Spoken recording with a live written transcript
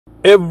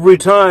Every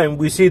time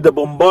we see the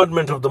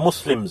bombardment of the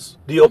Muslims,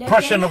 the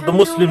oppression of the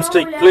Muslims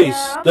take place,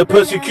 the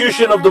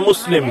persecution of the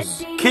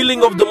Muslims,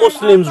 killing of the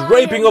Muslims,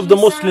 raping of the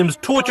Muslims,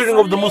 torturing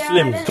of the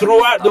Muslims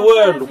throughout the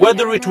world,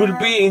 whether it will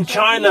be in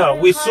China.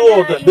 We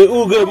saw the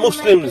Uyghur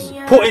Muslims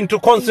put into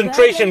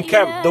concentration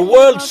camp. The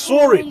world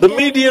saw it. The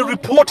media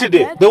reported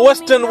it. The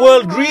Western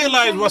world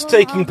realized what's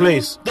taking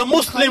place. The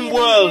Muslim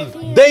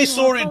world, they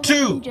saw it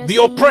too.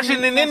 The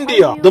oppression in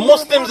India. The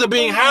Muslims are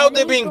being, how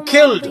they're being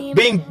killed,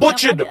 being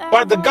butchered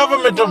by the government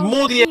of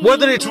Modi.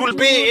 Whether it will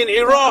be in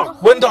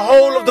Iraq, when the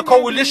whole of the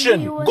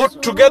coalition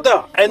got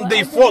together and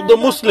they fought the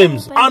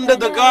Muslims under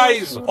the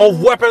guise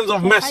of weapons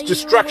of mass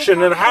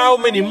destruction, and how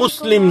many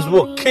Muslims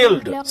were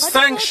killed,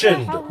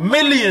 sanctioned,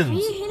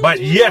 millions. But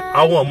yet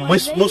our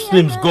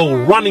Muslims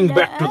go running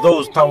back to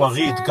those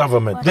Tawagheed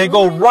government. They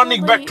go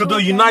running back to the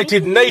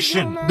United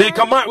Nations. They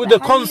come out with the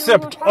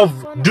concept of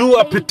do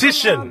a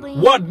petition.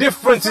 What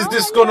difference is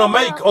this going to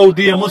make, oh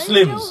dear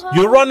Muslims?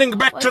 You're running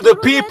back to the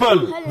people,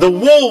 the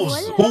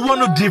wolves who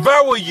want to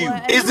devour you.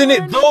 Isn't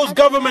it those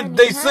government,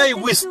 they say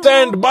we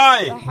stand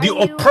by the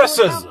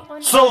oppressors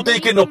so they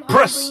can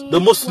oppress the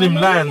Muslim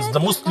lands, the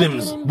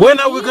Muslims? When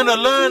are we going to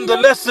learn the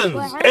lessons?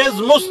 As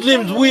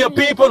Muslims, we are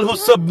people who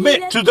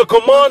submit to the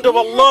command of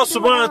Allah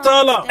subhanahu wa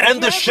ta'ala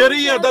and the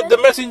Sharia that the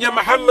Messenger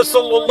Muhammad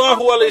sallallahu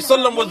alayhi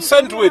wasallam was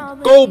sent with.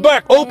 Go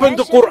back, open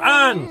the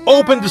Quran,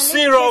 open the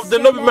Seerah of the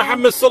Nabi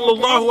Muhammad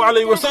sallallahu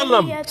alayhi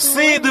wasallam.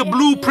 See, the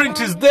blueprint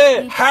is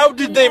there. How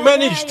did they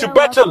manage to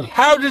battle?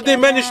 How did they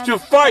manage to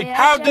fight?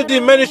 How did they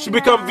manage to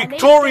become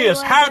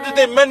victorious? How did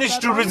they manage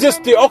to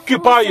resist the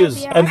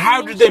occupiers? And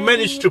how did they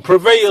manage to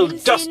prevail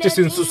justice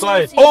in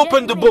society?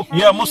 Open the book,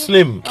 Ya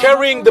Muslim,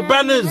 carrying the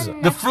banners,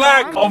 the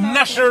flag of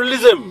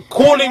nationalism,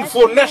 calling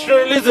for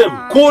nationalism,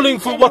 calling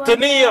for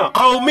Wataniya,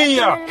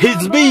 Qawmiya,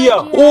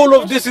 Hizbiya. All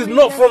of this is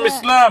not from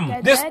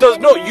Islam. This does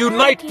not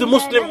unite the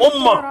Muslim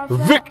Ummah.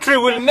 Victory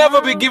will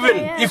never be given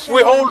if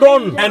we hold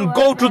on and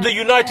go to the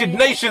United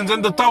Nations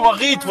and the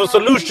Tawagheed for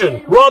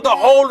solution. Rather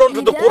hold on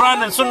to the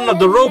Quran and Sunnah,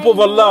 the rope of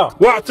Allah.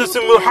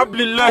 وَاعْتَسِمُوا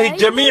حَبْلِ اللَّهِ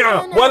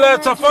جَمِيعًا وَلَا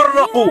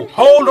تَفَرَّقُوا.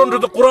 Hold on to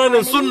the Quran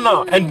and Sunnah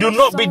and do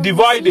not be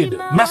divided.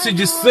 Message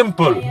is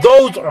simple.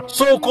 Those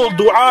so-called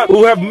du'a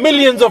who have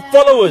millions of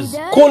followers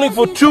calling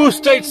for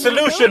two-state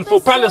solution for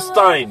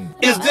Palestine.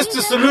 Is this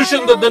the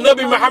solution that the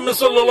Nabi Muhammad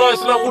sallallahu alaihi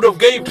wasallam would have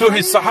gave to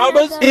his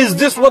Sahabas? Is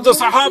this what the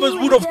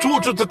Sahabas would have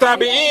taught to the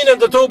Tabi'een and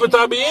the Tawba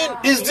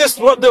Tabi'een? Is this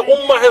what the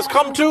Ummah has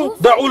come to?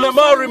 The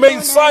ulama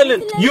remain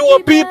silent. You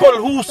are people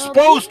who are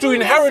supposed to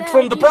inherit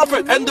from the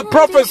Prophet, and the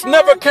Prophets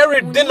never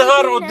carried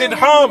dinar or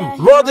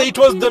dirham. Rather it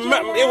was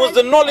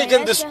the knowledge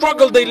and the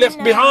struggle they left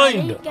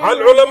behind.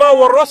 Al-ulama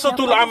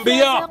warasatul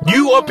anbiya.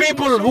 You are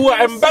people who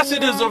are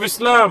ambassadors of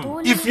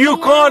Islam. If you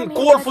can't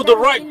call for the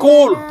right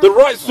call, the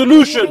right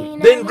solution,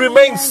 then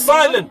remain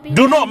silent.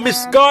 Do not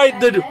misguide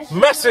the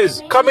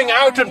masses coming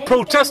out and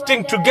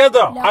protesting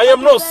together. I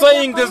am not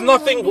saying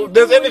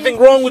there's anything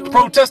wrong with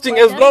protesting,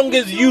 as long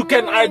as you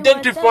can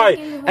identify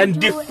and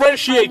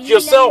differentiate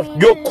yourself.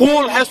 Your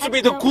call has to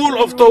be the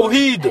call of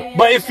Tawheed.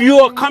 But if you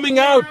are coming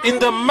out in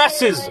the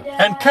masses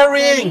and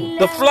carrying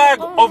the flag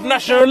of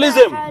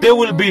nationalism, there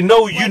will be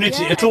no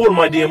unity at all,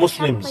 my dear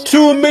Muslims.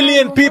 2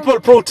 million people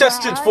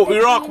protested for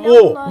Iraq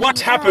war. What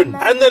happened?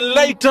 And then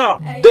later,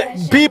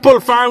 the people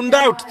found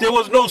out there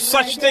was no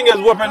such thing as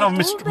weapon of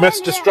mass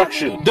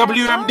destruction.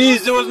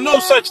 WMDs, there was no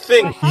such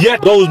thing.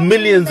 Yet those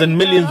millions and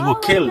millions were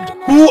killed.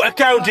 Who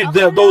accounted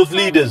those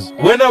leaders?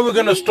 When are we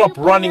going to stop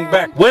running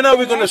back? When are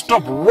we going to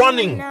stop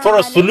running for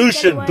a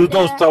solution to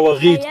those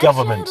Tawagheed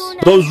governments?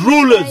 Those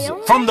rulers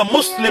from the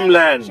Muslim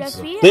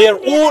lands, they are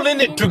all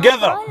in it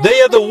together.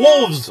 They are the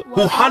wolves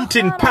who hunt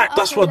in pack.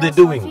 That's what they're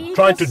doing,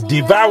 trying to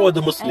devour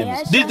the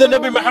Muslims. Did the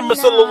Nabi Muhammad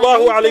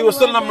sallallahu alaihi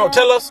wasallam not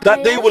tell us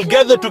that they will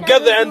gather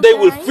together and they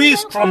will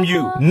feast from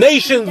you?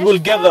 Nations will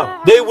gather,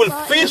 they will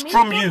feast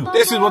from you.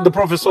 This is what the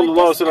Prophet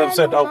sallallahu alaihi wasallam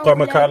said.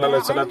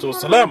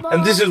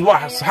 And this is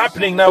what's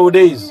happening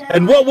nowadays.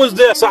 And what was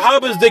the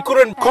Sahabas? They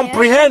couldn't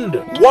comprehend.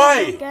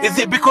 Why? Is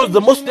it because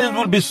the Muslims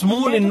will be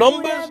small in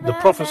numbers? The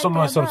Prophet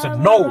sallallahu alaihi wasallam said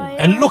no.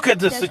 And look at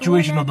the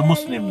situation of the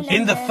Muslims.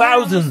 In the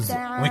thousands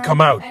we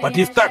come out. But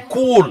if that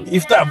call,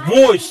 if that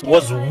voice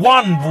was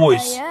one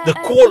voice, the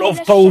call of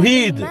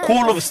Tawheed,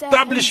 call of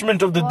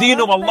establishment of the deen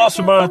of Allah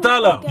subhanahu wa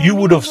ta'ala, you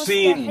would have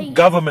seen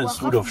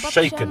governments would have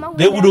shaken.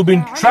 They would have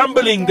been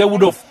trembling. They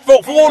would have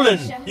fallen.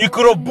 You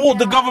could have brought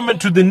the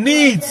government to the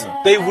knees.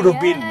 They would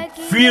have been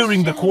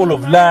fearing the call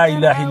of La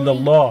ilaha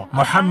illallah,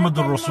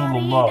 Muhammadur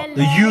Rasulullah,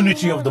 the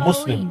unity of the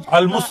Muslims.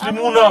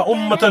 Al-Muslimuna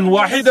ummatan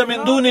wahida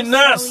min dunin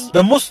nas.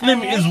 The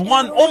Muslim is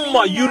one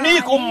ummah,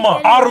 unique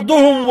ummah.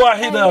 Arduhum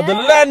wahida, the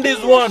land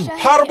is one.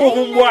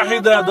 Harbuhum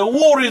wahida, the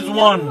war is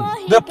one.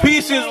 The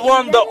peace is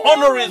one, the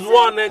honor is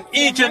one, and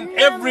each and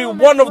every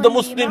one of the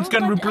Muslims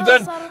can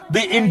represent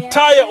the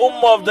entire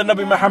ummah of the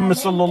Nabi Muhammad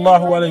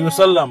sallallahu alayhi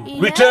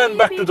wasallam. Return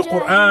back to the the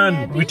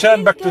Quran,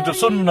 return back to the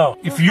Sunnah.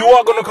 If you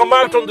are going to come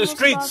out on the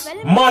streets,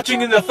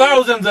 marching in the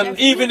thousands and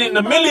even in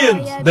the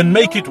millions, then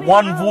make it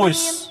one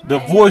voice, the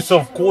voice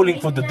of calling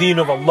for the deen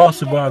of Allah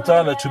subhanahu wa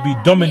ta'ala to be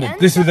dominant.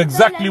 This is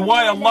exactly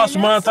why Allah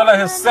subhanahu wa ta'ala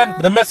has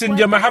sent the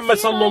messenger Muhammad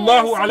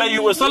sallallahu alayhi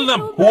wa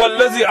sallam, huwa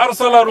allazi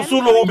arsala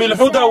rasuluhu bil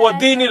huda wa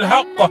deen al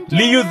haqq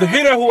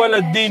liyudhhirahu ala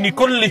ad-din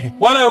kullih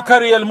wa la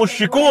yukari al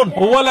mushrikun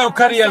wa la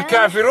yukari al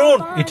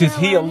kafirun. It is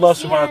He, Allah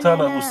subhanahu wa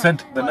ta'ala, who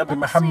sent the Nabi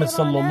Muhammad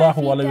sallallahu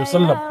alayhi wa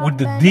sallam with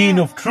the deen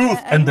of truth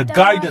and the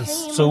guidance,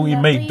 so he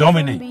may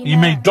dominate. He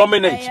may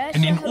dominate.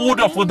 And in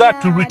order for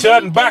that to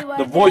return back,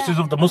 the voices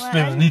of the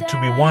Muslims need to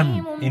be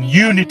one in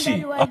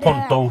unity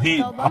upon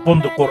Tawheed,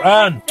 upon the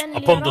Quran,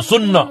 upon the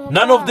Sunnah.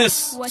 None of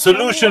this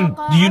solution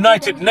the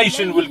United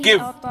Nations will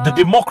give, the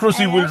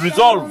democracy will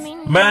resolve.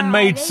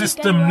 Man-made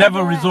system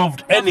never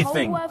resolved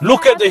anything.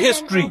 Look at the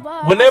history.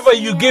 Whenever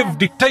you give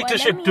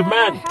dictatorship to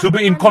man, to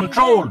be in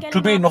control,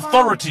 to be in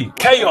authority,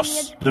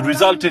 chaos, that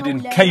resulted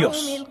in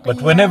chaos.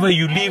 But whenever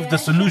you leave the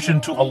solution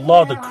to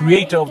Allah, the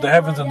creator of the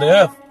heavens and the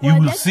earth, you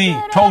will see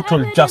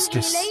total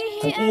justice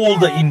for all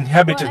the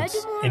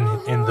inhabitants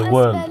in the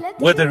world,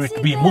 whether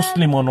it be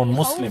Muslim or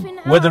non-Muslim,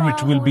 whether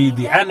it will be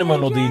the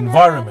animal or the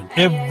environment,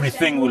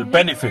 everything will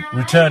benefit.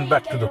 Return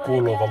back to the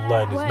call of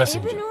Allah and His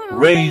Messenger.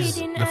 Raise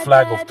the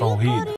flag of Tawheed.